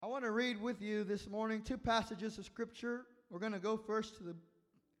to read with you this morning two passages of Scripture. We're going to go first to the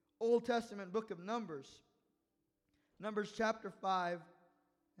Old Testament book of Numbers. Numbers chapter 5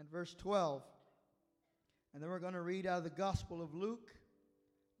 and verse 12. And then we're going to read out of the Gospel of Luke,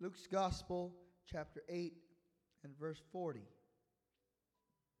 Luke's Gospel, chapter 8 and verse 40.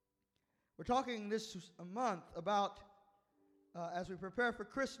 We're talking this month about, as we prepare for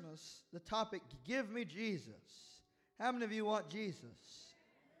Christmas, the topic, Give Me Jesus. How many of you want Jesus?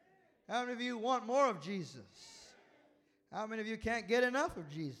 How many of you want more of Jesus? How many of you can't get enough of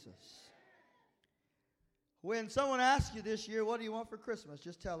Jesus? When someone asks you this year, what do you want for Christmas?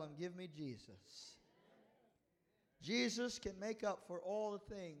 Just tell them, give me Jesus. Jesus can make up for all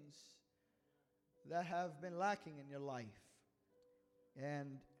the things that have been lacking in your life.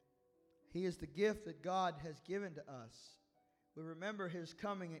 And He is the gift that God has given to us. We remember His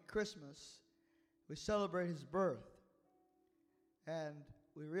coming at Christmas. We celebrate His birth. And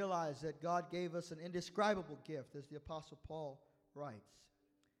we realize that God gave us an indescribable gift, as the Apostle Paul writes.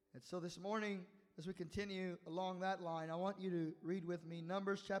 And so this morning, as we continue along that line, I want you to read with me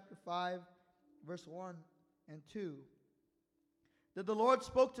Numbers chapter 5, verse 1 and 2. That the Lord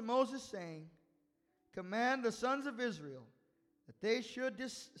spoke to Moses, saying, Command the sons of Israel that they should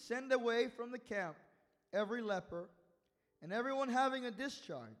send away from the camp every leper, and everyone having a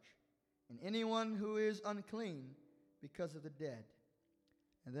discharge, and anyone who is unclean because of the dead.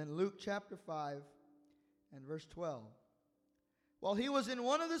 And then Luke chapter 5 and verse 12. While he was in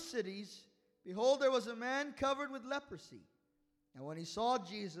one of the cities, behold, there was a man covered with leprosy. And when he saw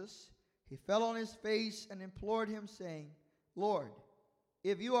Jesus, he fell on his face and implored him, saying, Lord,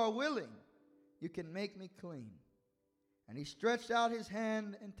 if you are willing, you can make me clean. And he stretched out his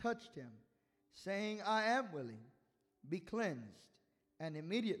hand and touched him, saying, I am willing, be cleansed. And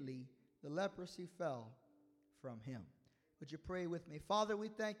immediately the leprosy fell from him. Would you pray with me? Father, we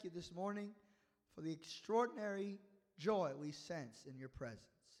thank you this morning for the extraordinary joy we sense in your presence.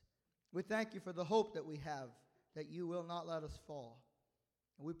 We thank you for the hope that we have, that you will not let us fall.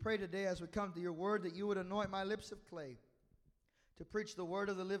 And we pray today as we come to your word that you would anoint my lips of clay to preach the word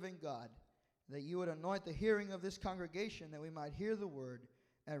of the living God, that you would anoint the hearing of this congregation, that we might hear the word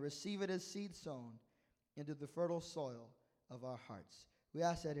and receive it as seed sown into the fertile soil of our hearts. We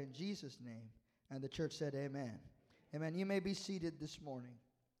ask that in Jesus' name. And the church said amen. Amen. You may be seated this morning.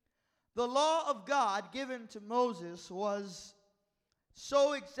 The law of God given to Moses was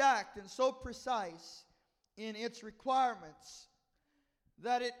so exact and so precise in its requirements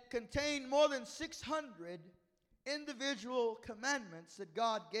that it contained more than 600 individual commandments that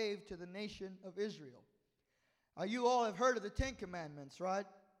God gave to the nation of Israel. You all have heard of the Ten Commandments, right?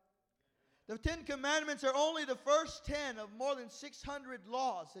 The Ten Commandments are only the first 10 of more than 600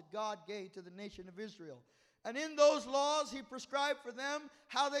 laws that God gave to the nation of Israel. And in those laws, He prescribed for them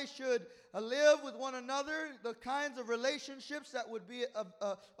how they should live with one another, the kinds of relationships that would be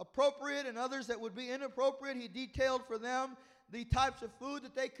appropriate and others that would be inappropriate. He detailed for them the types of food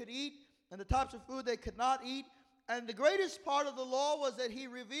that they could eat and the types of food they could not eat. And the greatest part of the law was that He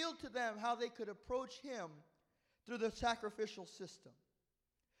revealed to them how they could approach Him through the sacrificial system.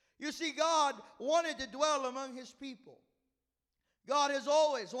 You see, God wanted to dwell among His people. God has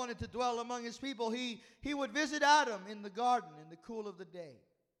always wanted to dwell among His people. He would visit Adam in the garden in the cool of the day.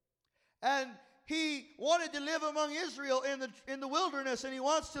 And He wanted to live among Israel in the wilderness, and He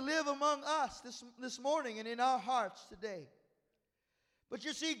wants to live among us this morning and in our hearts today. But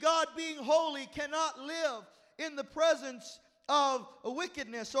you see, God being holy cannot live in the presence of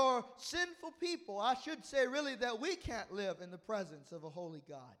wickedness or sinful people. I should say really that we can't live in the presence of a holy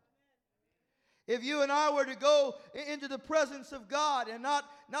God. If you and I were to go into the presence of God and not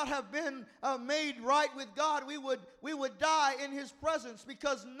have been made right with God, we would die in His presence,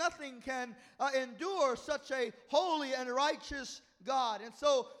 because nothing can endure such a holy and righteous God. And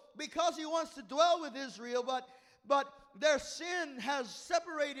so, because He wants to dwell with Israel, but their sin has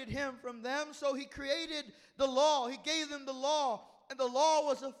separated Him from them, so He created the law. He gave them the law, and the law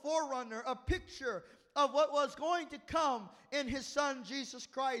was a forerunner, a picture of what was going to come in His Son, Jesus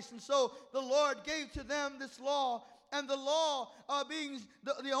Christ. And so the Lord gave to them this law, and the law being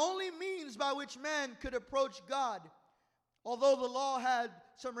the only means by which man could approach God. Although the law had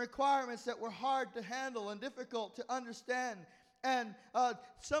some requirements that were hard to handle and difficult to understand, and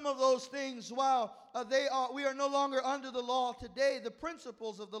some of those things, while we are no longer under the law today, the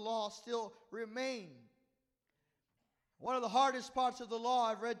principles of the law still remain. One of the hardest parts of the law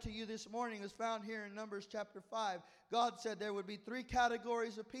I've read to you this morning is found here in Numbers chapter 5. God said there would be 3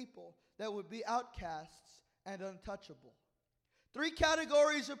 categories of people that would be outcasts and untouchable. Three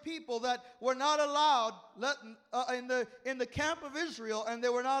categories of people that were not allowed in the camp of Israel, and they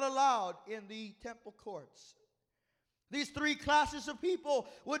were not allowed in the temple courts. These three classes of people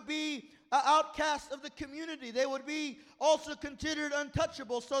would be outcasts of the community. They would be also considered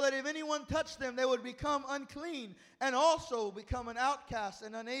untouchable, so that if anyone touched them, they would become unclean and also become an outcast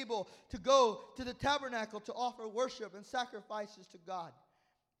and unable to go to the tabernacle to offer worship and sacrifices to God.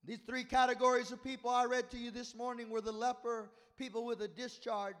 These three categories of people I read to you this morning were the leper, people with a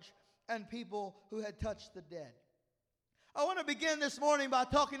discharge, and people who had touched the dead. I want to begin this morning by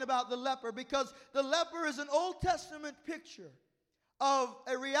talking about the leper, because the leper is an Old Testament picture of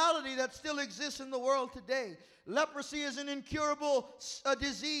a reality that still exists in the world today. Leprosy is an incurable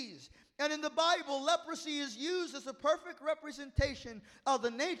disease. And in the Bible, leprosy is used as a perfect representation of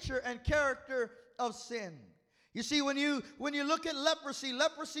the nature and character of sin. You see, when you look at leprosy,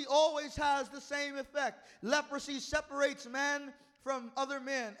 leprosy always has the same effect. Leprosy separates man from other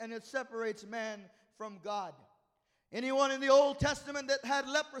men, and it separates man from God. Anyone in the Old Testament that had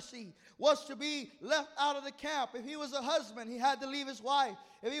leprosy was to be left out of the camp. If he was a husband, he had to leave his wife.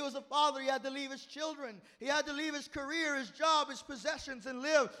 If he was a father, he had to leave his children. He had to leave his career, his job, his possessions, and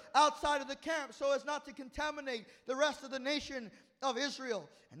live outside of the camp so as not to contaminate the rest of the nation of Israel.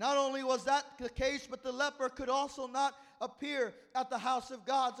 And not only was that the case, but the leper could also not appear at the house of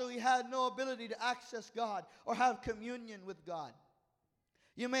God, so he had no ability to access God or have communion with God.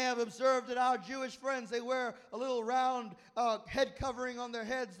 You may have observed that our Jewish friends, they wear a little round head covering on their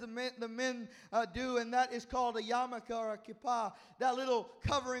heads. The men do, and that is called a yarmulke or a kippah. That little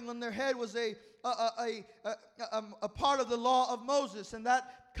covering on their head was a part of the law of Moses, and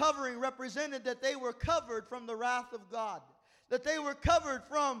that covering represented that they were covered from the wrath of God, that they were covered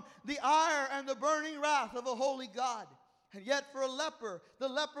from the ire and the burning wrath of a holy God. And yet for a leper, the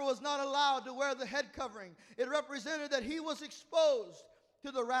leper was not allowed to wear the head covering. It represented that he was exposed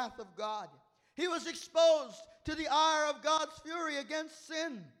to the wrath of God. He was exposed to the ire of God's fury against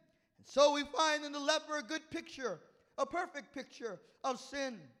sin. And so we find in the leper a good picture, a perfect picture of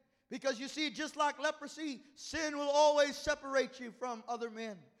sin. Because you see, just like leprosy, sin will always separate you from other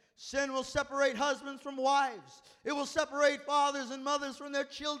men. Sin will separate husbands from wives. It will separate fathers and mothers from their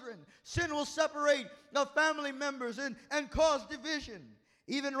children. Sin will separate the family members and cause division.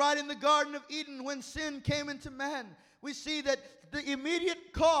 Even right in the Garden of Eden, when sin came into man, we see that the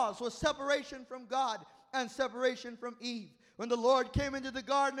immediate cause was separation from God and separation from Eve. When the Lord came into the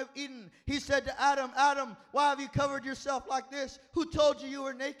Garden of Eden, he said to Adam, "Adam, why have you covered yourself like this? Who told you you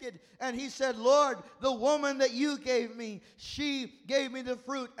were naked?" And he said, "Lord, the woman that you gave me, she gave me the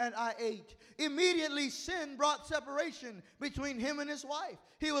fruit and I ate." Immediately, sin brought separation between him and his wife.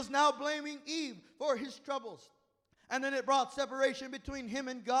 He was now blaming Eve for his troubles. And then it brought separation between him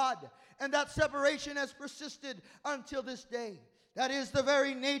and God. And that separation has persisted until this day. That is the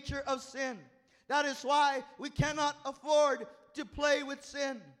very nature of sin. That is why we cannot afford to play with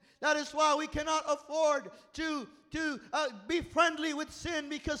sin. That is why we cannot afford to be friendly with sin,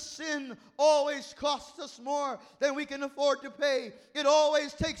 because sin always costs us more than we can afford to pay. It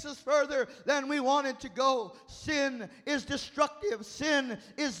always takes us further than we wanted to go. Sin is destructive. Sin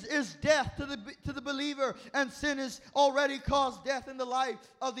is death to the believer, and sin has already caused death in the life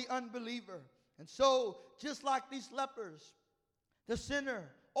of the unbeliever. And so, just like these lepers, the sinner,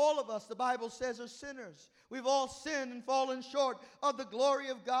 all of us, the Bible says, are sinners. We've all sinned and fallen short of the glory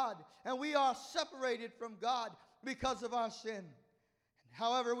of God, and we are separated from God because of our sin.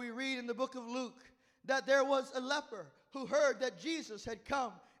 However, we read in the book of Luke that there was a leper who heard that Jesus had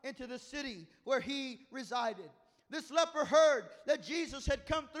come into the city where he resided. This leper heard that Jesus had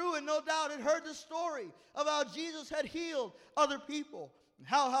come through, and no doubt had heard the story of how Jesus had healed other people, and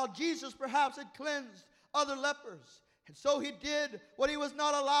how Jesus perhaps had cleansed other lepers. And so he did what he was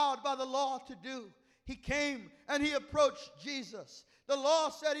not allowed by the law to do. He came and he approached Jesus. The law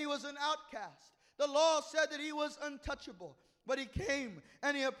said he was an outcast. The law said that he was untouchable. But he came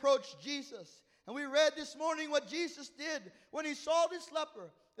and he approached Jesus. And we read this morning what Jesus did when he saw this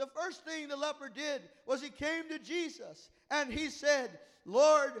leper. The first thing the leper did was he came to Jesus and he said,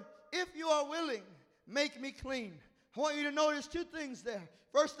 "Lord, if you are willing, make me clean." I want you to notice two things there.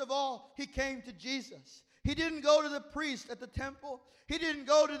 First of all, he came to Jesus. He didn't go to the priest at the temple. He didn't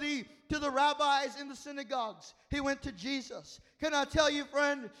go to to the rabbis in the synagogues. He went to Jesus. Can I tell you,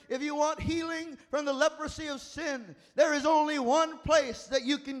 friend, if you want healing from the leprosy of sin, there is only one place that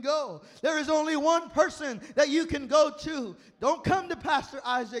you can go. There is only one person that you can go to. Don't come to Pastor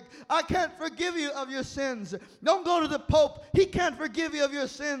Isaac. I can't forgive you of your sins. Don't go to the Pope. He can't forgive you of your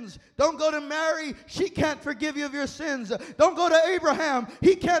sins. Don't go to Mary. She can't forgive you of your sins. Don't go to Abraham.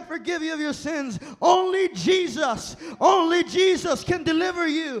 He can't forgive you of your sins. Only Jesus can deliver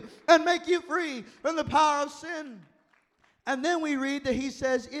you and make you free from the power of sin. And then we read that he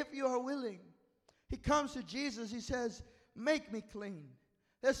says, if you are willing. He comes to Jesus. He says, make me clean.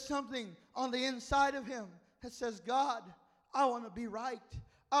 There's something on the inside of him that says, God, I want to be right.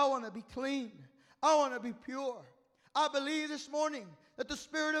 I want to be clean. I want to be pure. I believe this morning that the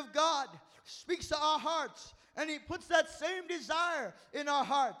Spirit of God speaks to our hearts, and he puts that same desire in our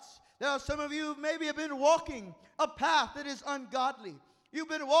hearts. There are some of you who maybe have been walking a path that is ungodly. You've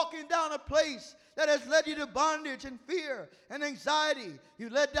been walking down a place that has led you to bondage and fear and anxiety. You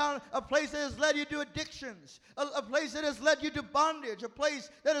led down a place that has led you to addictions, a place that has led you to bondage, a place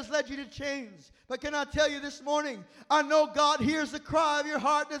that has led you to chains. But can I tell you this morning, I know God hears the cry of your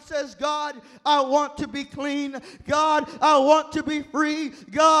heart that says, God, I want to be clean. God, I want to be free.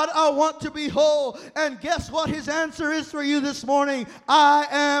 God, I want to be whole. And guess what his answer is for you this morning? I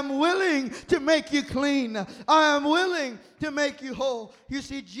am willing to make you clean. I am willing to make you whole. You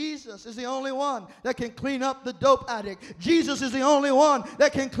see, Jesus is the only one that can clean up the dope addict. Jesus is the only one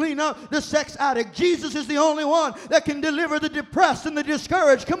that can clean up the sex addict. Jesus is the only one that can deliver the depressed and the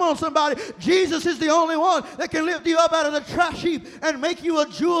discouraged. Come on, somebody. Jesus is the only one that can lift you up out of the trash heap and make you a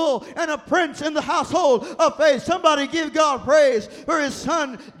jewel and a prince in the household of faith. Somebody give God praise for his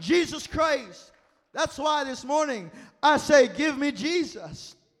son, Jesus Christ. That's why this morning I say, give me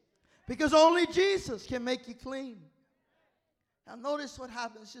Jesus. Because only Jesus can make you clean. Now notice what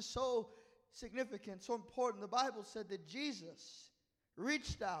happens. It's just so significant, so important. The Bible said that Jesus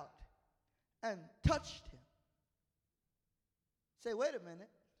reached out and touched him. Say, wait a minute.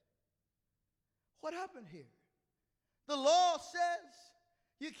 What happened here? The law says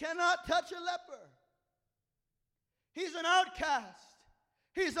you cannot touch a leper. He's an outcast.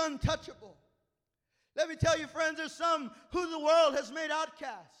 He's untouchable. Let me tell you, friends, there's some who the world has made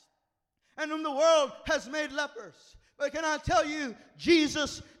outcasts and whom the world has made lepers. But can I tell you,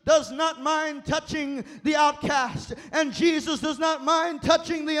 Jesus does not mind touching the outcast, and Jesus does not mind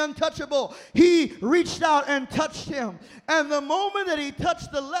touching the untouchable. He reached out and touched him. And the moment that he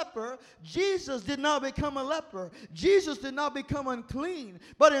touched the leper, Jesus did not become a leper. Jesus did not become unclean,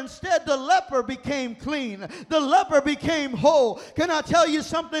 but instead the leper became clean. The leper became whole. Can I tell you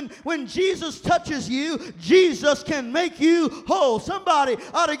something? When Jesus touches you, Jesus can make you whole. Somebody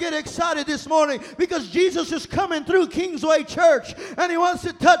ought to get excited this morning because Jesus is coming through Kingsway Church, and he wants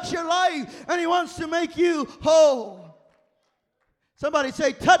to touch your life, and he wants to make you whole. Somebody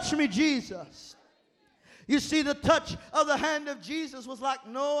say, touch me, Jesus. You see, the touch of the hand of Jesus was like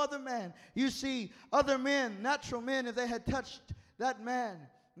no other man. You see, other men, natural men, if they had touched that man,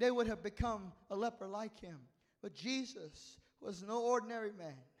 they would have become a leper like him. But Jesus was no ordinary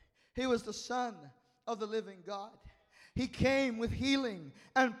man. He was the Son of the living God. He came with healing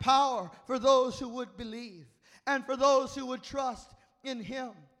and power for those who would believe and for those who would trust in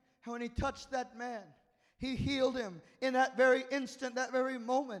him. And when he touched that man, he healed him in that very instant, that very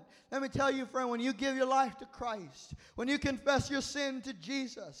moment. Let me tell you, friend, when you give your life to Christ, when you confess your sin to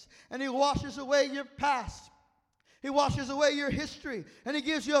Jesus, and he washes away your past, he washes away your history, and he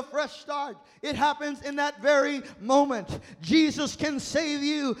gives you a fresh start. It happens in that very moment. Jesus can save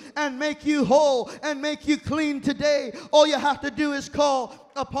you and make you whole and make you clean today. All you have to do is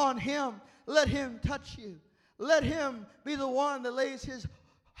call upon him. Let him touch you. Let him be the one that lays his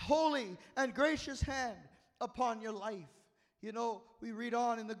holy and gracious hand upon your life. You know, we read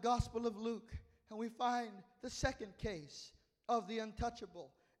on in the Gospel of Luke, and we find the second case of the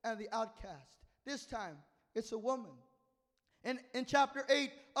untouchable and the outcast. This time, it's a woman. In chapter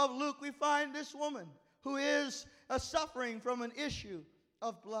 8 of Luke, we find this woman who is suffering from an issue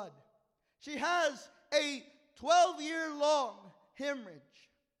of blood. She has a 12-year-long hemorrhage.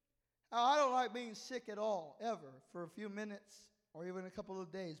 Now, I don't like being sick at all, ever, for a few minutes or even a couple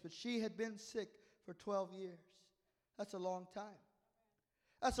of days. But she had been sick for 12 years. That's a long time.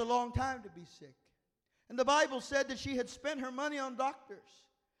 That's a long time to be sick. And the Bible said that she had spent her money on doctors.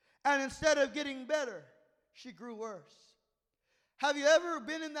 And instead of getting better, she grew worse. Have you ever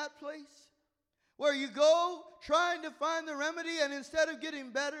been in that place where you go trying to find the remedy, and instead of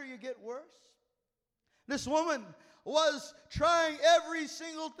getting better, you get worse? This woman was trying every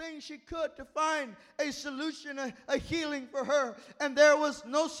single thing she could to find a solution, a healing for her. And there was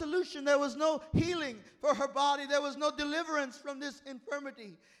no solution. There was no healing for her body. There was no deliverance from this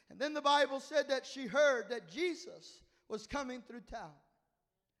infirmity. And then the Bible said that she heard that Jesus was coming through town.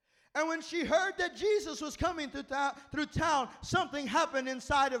 And when she heard that Jesus was coming through town, something happened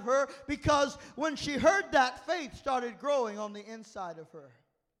inside of her, because when she heard that, faith started growing on the inside of her.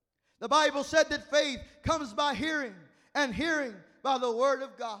 The Bible said that faith comes by hearing, and hearing by the Word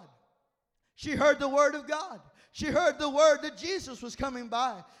of God. She heard the Word of God. She heard the word that Jesus was coming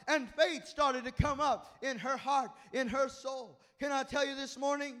by, and faith started to come up in her heart, in her soul. Can I tell you this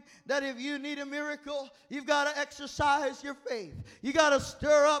morning that if you need a miracle, you've got to exercise your faith. You got to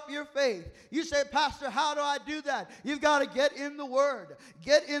stir up your faith. You say, Pastor, how do I do that? You've got to get in the Word.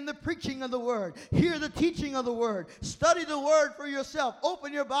 Get in the preaching of the Word. Hear the teaching of the Word. Study the Word for yourself.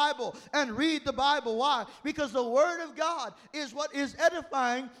 Open your Bible and read the Bible. Why? Because the Word of God is what is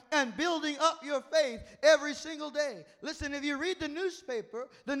edifying and building up your faith every single day. Listen, if you read the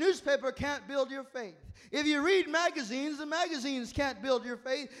newspaper can't build your faith. If you read magazines, the magazines can't build your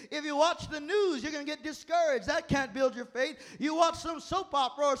faith. If you watch the news, you're going to get discouraged. That can't build your faith. You watch some soap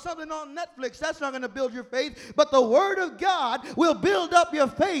opera or something on Netflix, that's not going to build your faith. But the Word of God will build up your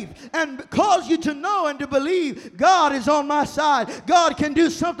faith and cause you to know and to believe God is on my side. God can do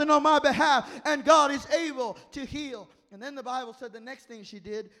something on my behalf, and God is able to heal. And then the Bible said the next thing she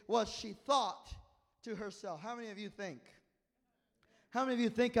did was she thought to herself. How many of you think? How many of you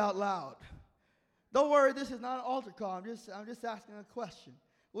think out loud? Don't worry, this is not an altar call. I'm just asking a question.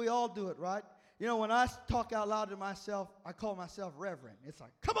 We all do it, right? You know, when I talk out loud to myself, I call myself Reverend. It's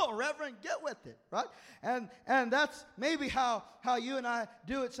like, come on, Reverend, get with it, right? And that's maybe how you and I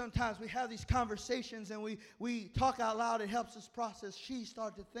do it sometimes. We have these conversations and we talk out loud. It helps us process. She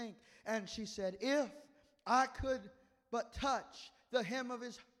started to think, and she said, if I could but touch the hem of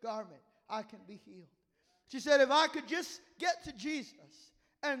his garment, I can be healed. She said, if I could just get to Jesus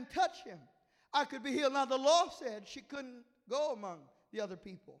and touch him, I could be healed. Now, the law said she couldn't go among the other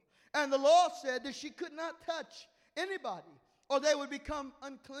people. And the law said that she could not touch anybody or they would become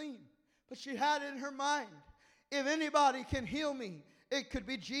unclean. But she had it in her mind, if anybody can heal me, it could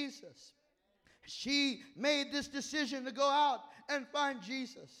be Jesus. She made this decision to go out and find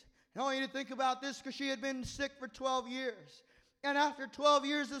Jesus. I want you to think about this, because she had been sick for 12 years. And after 12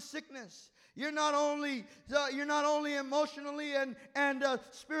 years of sickness, you're not only emotionally and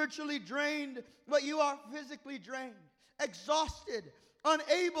spiritually drained, but you are physically drained, exhausted,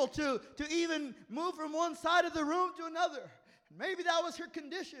 unable to even move from one side of the room to another. Maybe that was her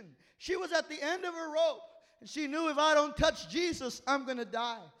condition. She was at the end of her rope, and she knew, if I don't touch Jesus, I'm going to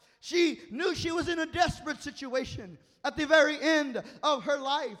die. She knew she was in a desperate situation. At the very end of her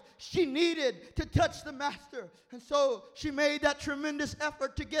life, she needed to touch the Master. And so she made that tremendous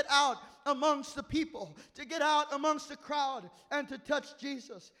effort to get out amongst the people, to get out amongst the crowd, and to touch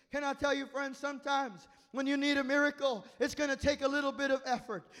Jesus. Can I tell you, friends, sometimes when you need a miracle, it's going to take a little bit of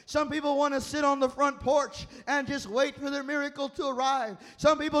effort. Some people want to sit on the front porch and just wait for their miracle to arrive.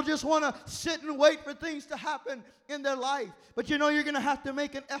 Some people just want to sit and wait for things to happen in their life. But you know, you're going to have to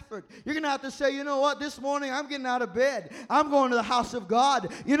make an effort. You're going to have to say, you know what, this morning I'm getting out of bed. I'm going to the house of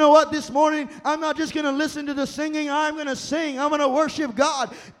God. You know what, this morning I'm not just going to listen to the singing. I'm going to sing. I'm going to worship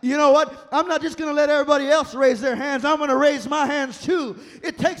God. You know what, I'm not just going to let everybody else raise their hands. I'm going to raise my hands too.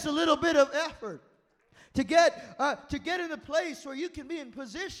 It takes a little bit of effort to get in a place where you can be in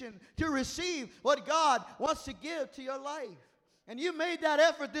position to receive what God wants to give to your life. And you made that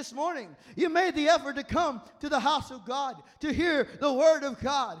effort this morning. You made the effort to come to the house of God, to hear the Word of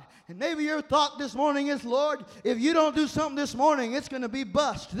God. And maybe your thought this morning is, Lord, if you don't do something this morning, it's going to be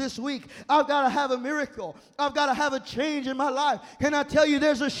bust this week. I've got to have a miracle. I've got to have a change in my life. Can I tell you,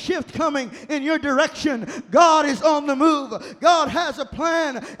 there's a shift coming in your direction. God is on the move. God has a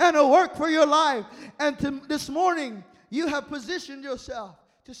plan and a work for your life. And this morning, you have positioned yourself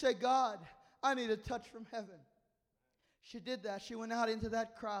to say, God, I need a touch from heaven. She did that. She went out into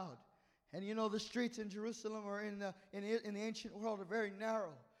that crowd. And you know, the streets in Jerusalem or in the ancient world are very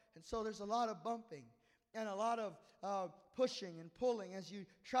narrow. And so there's a lot of bumping and a lot of pushing and pulling as you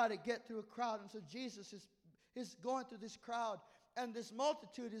try to get through a crowd. And so Jesus is going through this crowd, and this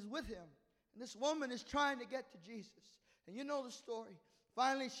multitude is with him. And this woman is trying to get to Jesus. And you know the story.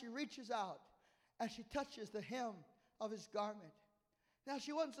 Finally, she reaches out and she touches the hem of his garment. Now,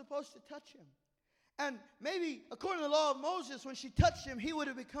 she wasn't supposed to touch him. And maybe, according to the law of Moses, when she touched him, he would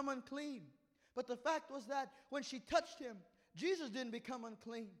have become unclean. But the fact was that when she touched him, Jesus didn't become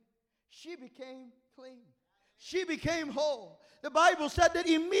unclean. She became clean. she became whole. The Bible said that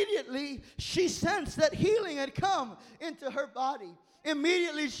immediately she sensed that healing had come into her body.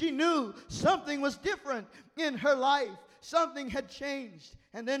 Immediately she knew something was different in her life. Something had changed.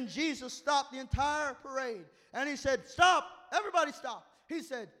 And then Jesus stopped the entire parade. And he said, stop. Everybody stop. He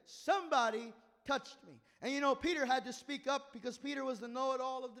said, somebody touched me. And you know, Peter had to speak up because Peter was the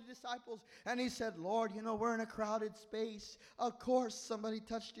know-it-all of the disciples. And he said, Lord, you know, we're in a crowded space. Of course somebody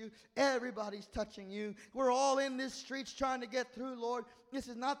touched you. Everybody's touching you. We're all in these streets trying to get through, Lord. This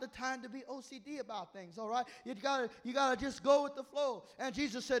is not the time to be OCD about things, all right? You gotta just go with the flow. And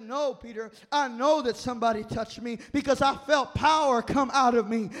Jesus said, no, Peter, I know that somebody touched me because I felt power come out of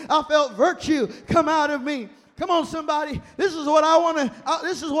me. I felt virtue come out of me. Come on, somebody. This is what I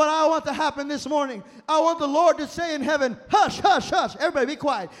want to happen this morning. I want the Lord to say in heaven, hush, hush, hush. Everybody be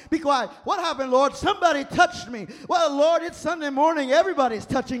quiet. Be quiet. What happened, Lord? Somebody touched me. Well, Lord, it's Sunday morning. Everybody's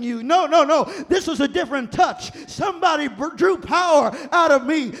touching you. No. This was a different touch. Somebody drew power out of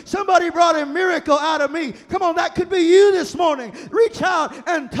me. Somebody brought a miracle out of me. Come on, that could be you this morning. Reach out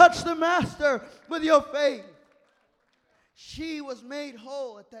and touch the Master with your faith. She was made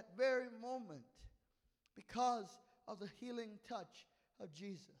whole at that very moment, because of the healing touch of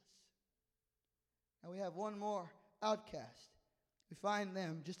Jesus. And we have one more outcast. We find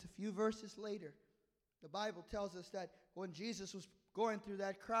them just a few verses later. The Bible tells us that when Jesus was going through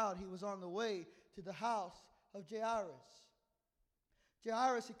that crowd, he was on the way to the house of Jairus.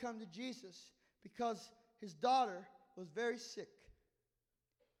 Jairus had come to Jesus because his daughter was very sick.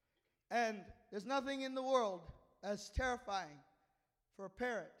 And there's nothing in the world as terrifying for a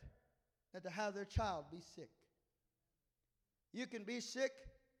parent than to have their child be sick. You can be sick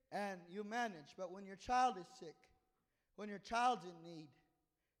and you manage, but when your child is sick, when your child's in need,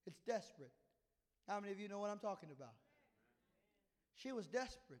 it's desperate. How many of you know what I'm talking about? She was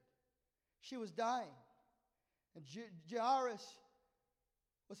desperate. She was dying. And Jairus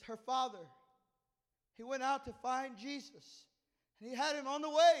was her father. He went out to find Jesus, and he had him on the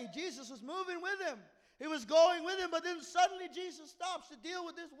way. Jesus was moving with him. He was going with him, but then suddenly Jesus stops to deal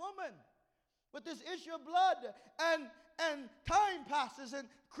with this woman, with this issue of blood, and time passes, and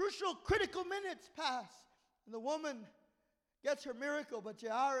critical minutes pass, and the woman gets her miracle, but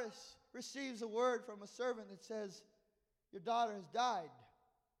Jairus receives a word from a servant that says, your daughter has died.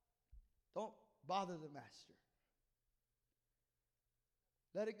 Don't bother the master.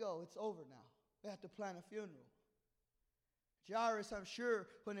 Let it go. It's over now. We have to plan a funeral. Jairus, I'm sure,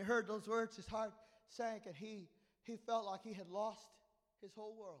 when he heard those words, his heart sank, and he felt like he had lost his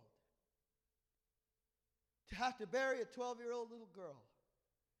whole world. To have to bury a 12-year-old little girl.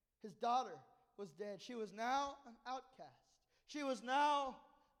 His daughter was dead. She was now an outcast. She was now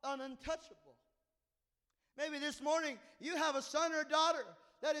an untouchable. Maybe this morning you have a son or daughter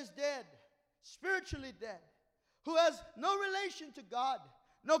that is dead, spiritually dead, who has no relation to God,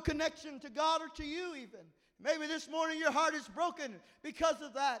 no connection to God or to you even. Maybe this morning your heart is broken because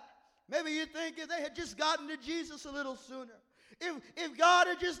of that. Maybe you think if they had just gotten to Jesus a little sooner, if God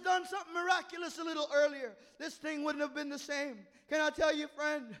had just done something miraculous a little earlier, this thing wouldn't have been the same. Can I tell you,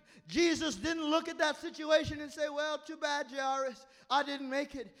 friend, Jesus didn't look at that situation and say, well, too bad, Jairus, I didn't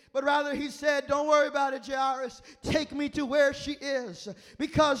make it. But rather he said, don't worry about it, Jairus. Take me to where she is.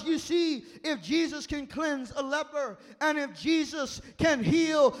 Because you see, if Jesus can cleanse a leper, and if Jesus can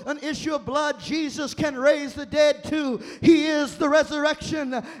heal an issue of blood, Jesus can raise the dead too. He is the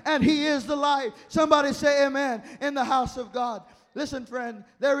resurrection and he is the life. Somebody say amen in the house of God. Listen, friend,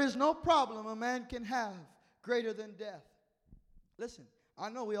 there is no problem a man can have greater than death. Listen, I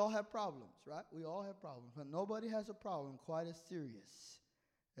know we all have problems, right? We all have problems, but nobody has a problem quite as serious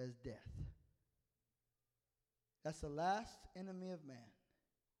as death. That's the last enemy of man.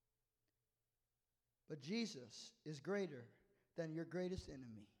 But Jesus is greater than your greatest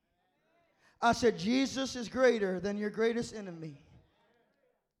enemy. I said Jesus is greater than your greatest enemy.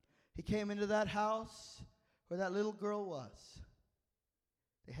 He came into that house where that little girl was.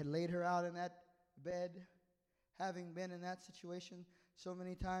 They had laid her out in that bed. Having been in that situation so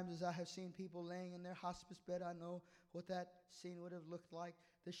many times as I have seen people laying in their hospice bed, I know what that scene would have looked like.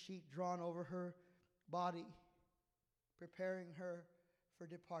 The sheet drawn over her body, preparing her for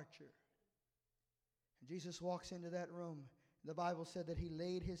departure. And Jesus walks into that room. The Bible said that he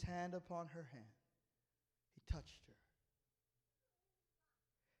laid his hand upon her hand. He touched her.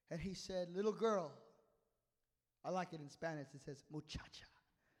 And he said, little girl. I like it in Spanish. It says, muchacha.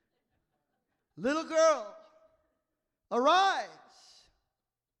 Little girl, arise.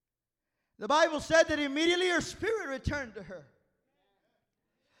 The Bible said that immediately her spirit returned to her.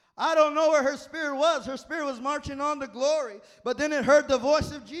 I don't know where her spirit was. Her spirit was marching on to glory. But then it heard the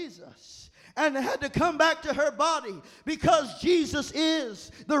voice of Jesus. and had to come back to her body because Jesus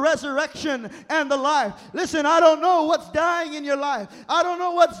is the resurrection and the life. Listen, I don't know what's dying in your life. I don't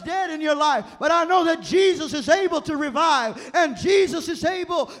know what's dead in your life, but I know that Jesus is able to revive and Jesus is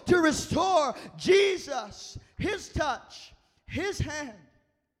able to restore. Jesus, His touch, His hand,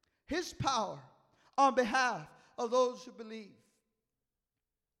 His power on behalf of those who believe.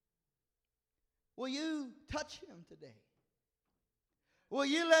 Will you touch Him today? Will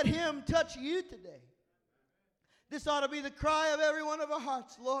you let Him touch you today? This ought to be the cry of every one of our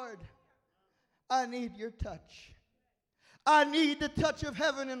hearts. Lord, I need your touch. I need the touch of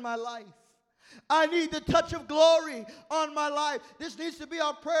heaven in my life. I need the touch of glory on my life. This needs to be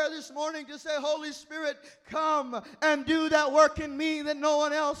our prayer this morning, to say, Holy Spirit, come and do that work in me that no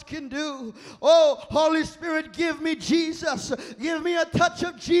one else can do. Oh, Holy Spirit, give me Jesus. Give me a touch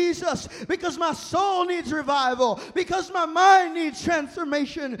of Jesus, because my soul needs revival, because my mind needs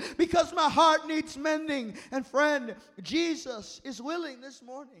transformation, because my heart needs mending. And friend, Jesus is willing this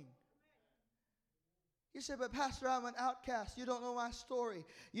morning. You say, but Pastor, I'm an outcast. You don't know my story.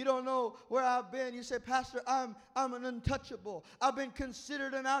 You don't know where I've been. You say, Pastor, I'm an untouchable. I've been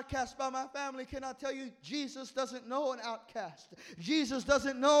considered an outcast by my family. Can I tell you, Jesus doesn't know an outcast. Jesus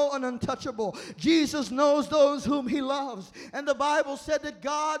doesn't know an untouchable. Jesus knows those whom He loves. And the Bible said that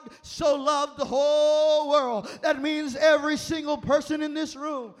God so loved the whole world. That means every single person in this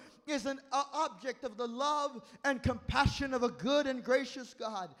room is an object of the love and compassion of a good and gracious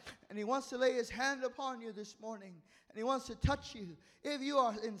God. And He wants to lay His hand upon you this morning. And He wants to touch you. If you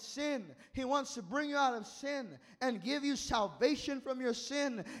are in sin, He wants to bring you out of sin and give you salvation from your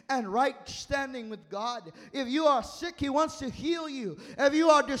sin and right standing with God. If you are sick, He wants to heal you. If you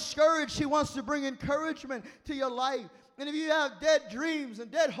are discouraged, He wants to bring encouragement to your life. And if you have dead dreams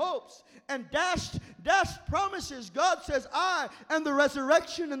and dead hopes and dashed promises, God says, I am the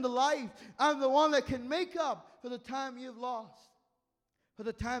resurrection and the life. I'm the one that can make up for the time you've lost, for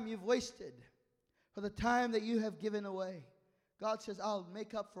the time you've wasted, for the time that you have given away. God says, I'll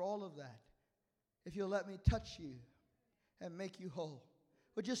make up for all of that if you'll let me touch you and make you whole.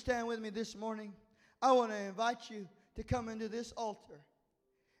 Would you stand with me this morning? I want to invite you to come into this altar.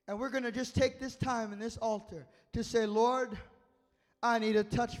 And we're going to just take this time in this altar to say, Lord, I need a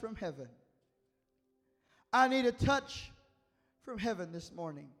touch from heaven. I need a touch from heaven this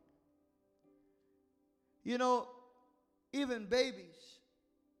morning. You know, even babies,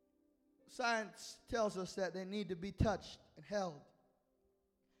 science tells us that they need to be touched and held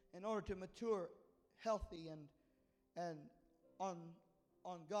in order to mature healthy and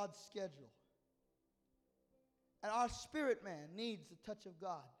on God's schedule. And our spirit man needs the touch of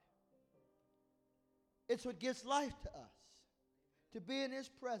God. It's what gives life to us, to be in His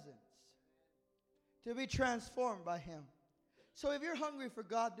presence, to be transformed by Him. So if you're hungry for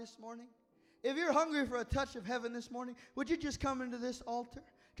God this morning, if you're hungry for a touch of heaven this morning, would you just come into this altar?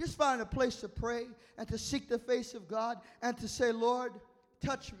 Just find a place to pray and to seek the face of God and to say, Lord,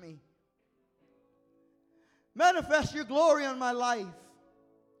 touch me. Manifest your glory on my life.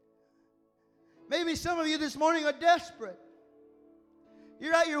 Maybe some of you this morning are desperate.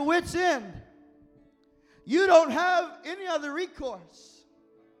 You're at your wit's end. You don't have any other recourse.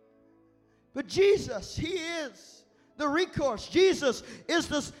 But Jesus, He is the recourse. Jesus is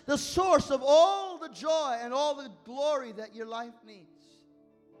the source of all the joy and all the glory that your life needs.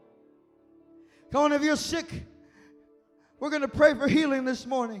 Come on, if you're sick, we're going to pray for healing this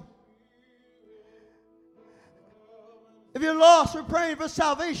morning. If you're lost, we're praying for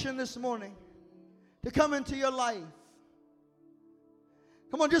salvation this morning to come into your life.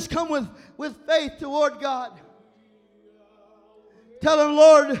 Come on, just come with faith toward God. Tell Him,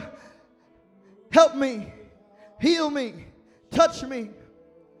 Lord, help me, heal me, touch me.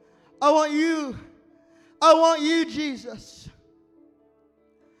 I want you, Jesus.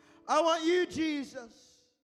 I want you, Jesus.